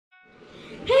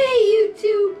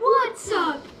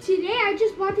today I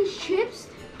just bought these chips,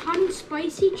 hot and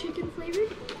spicy chicken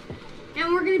flavored,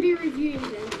 and we're gonna be reviewing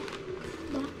them.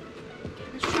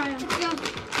 Let's try them. Let's go.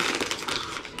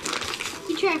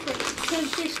 You try it first,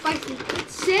 because they're spicy. It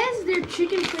says they're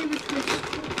chicken flavored crisps.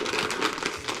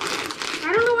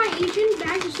 I don't know why Asian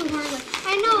bags are so hard. Like,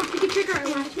 I know. you can check our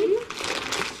last video.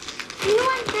 You know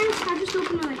what, guys? I just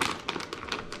opened my.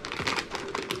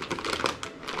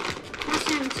 That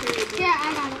sounds really good. Yeah,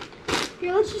 I got it.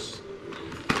 Here, let's just.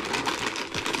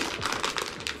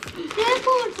 Yeah, let's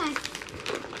go inside.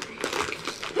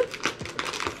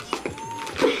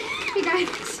 Hey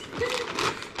guys,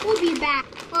 We'll be back.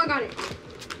 oh, I got it.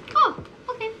 Oh,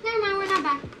 okay. Never mind. We're not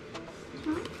back.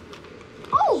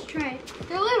 Oh, Let's try it.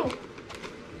 they're little. Here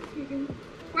you go.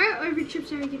 Why are every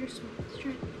chips I get are small? Let's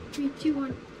try it. 3, 2,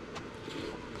 1.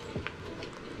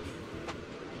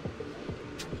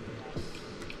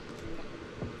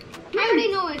 I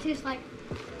already know what it tastes like.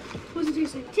 What does it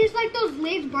taste like? It tastes like those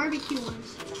Lay's barbecue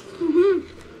ones.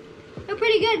 Mm-hmm. They're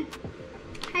pretty good.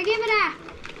 I give it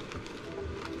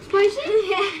a... Spicy?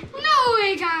 Yeah. No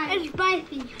way, guys. It's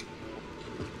spicy.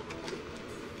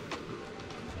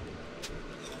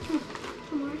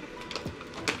 Come on.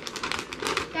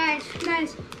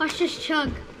 Guys, watch this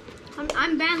chug.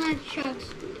 I'm bad at chugs.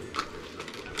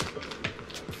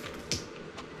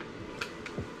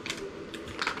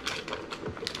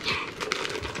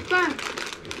 Fun.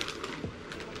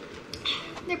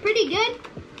 They're pretty good.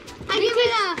 I'll give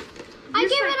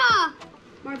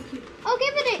Barbecue.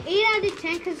 it an 8 out of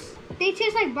 10 because they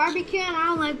taste like barbecue and I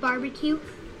don't like barbecue.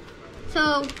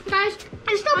 So, Guys,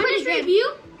 it's still pretty honest good.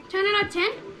 review, 10 out of 10.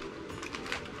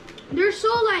 They're so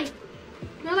like,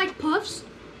 they're like puffs.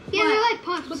 Yeah, but- they're like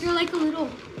puffs. But they're like a little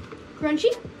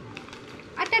crunchy.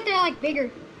 I thought they're like bigger.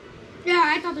 Yeah,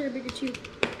 I thought they were bigger too.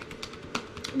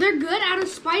 They're good. Out of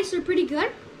spice, they're pretty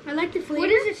good. I like the flavor. What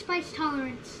is your spice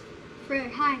tolerance for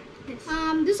high? This?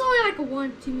 This is only like a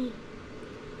 1 to me.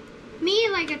 Me,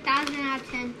 like 1,000 out of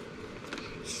 10.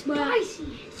 But- Spicy.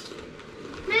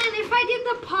 Man, if I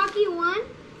did the Pocky one,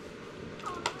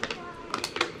 oh my god,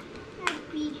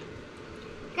 that'd be.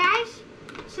 Guys,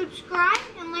 subscribe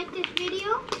and like this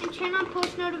video and turn on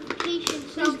post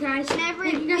notifications. So Thanks, guys. whenever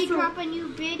Thank you guys we for- drop a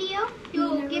new video,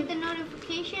 you'll get the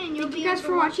notification and you'll Thank be you guys able for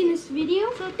to watch watching it. this video.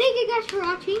 So thank you guys for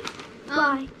watching.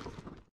 Bye.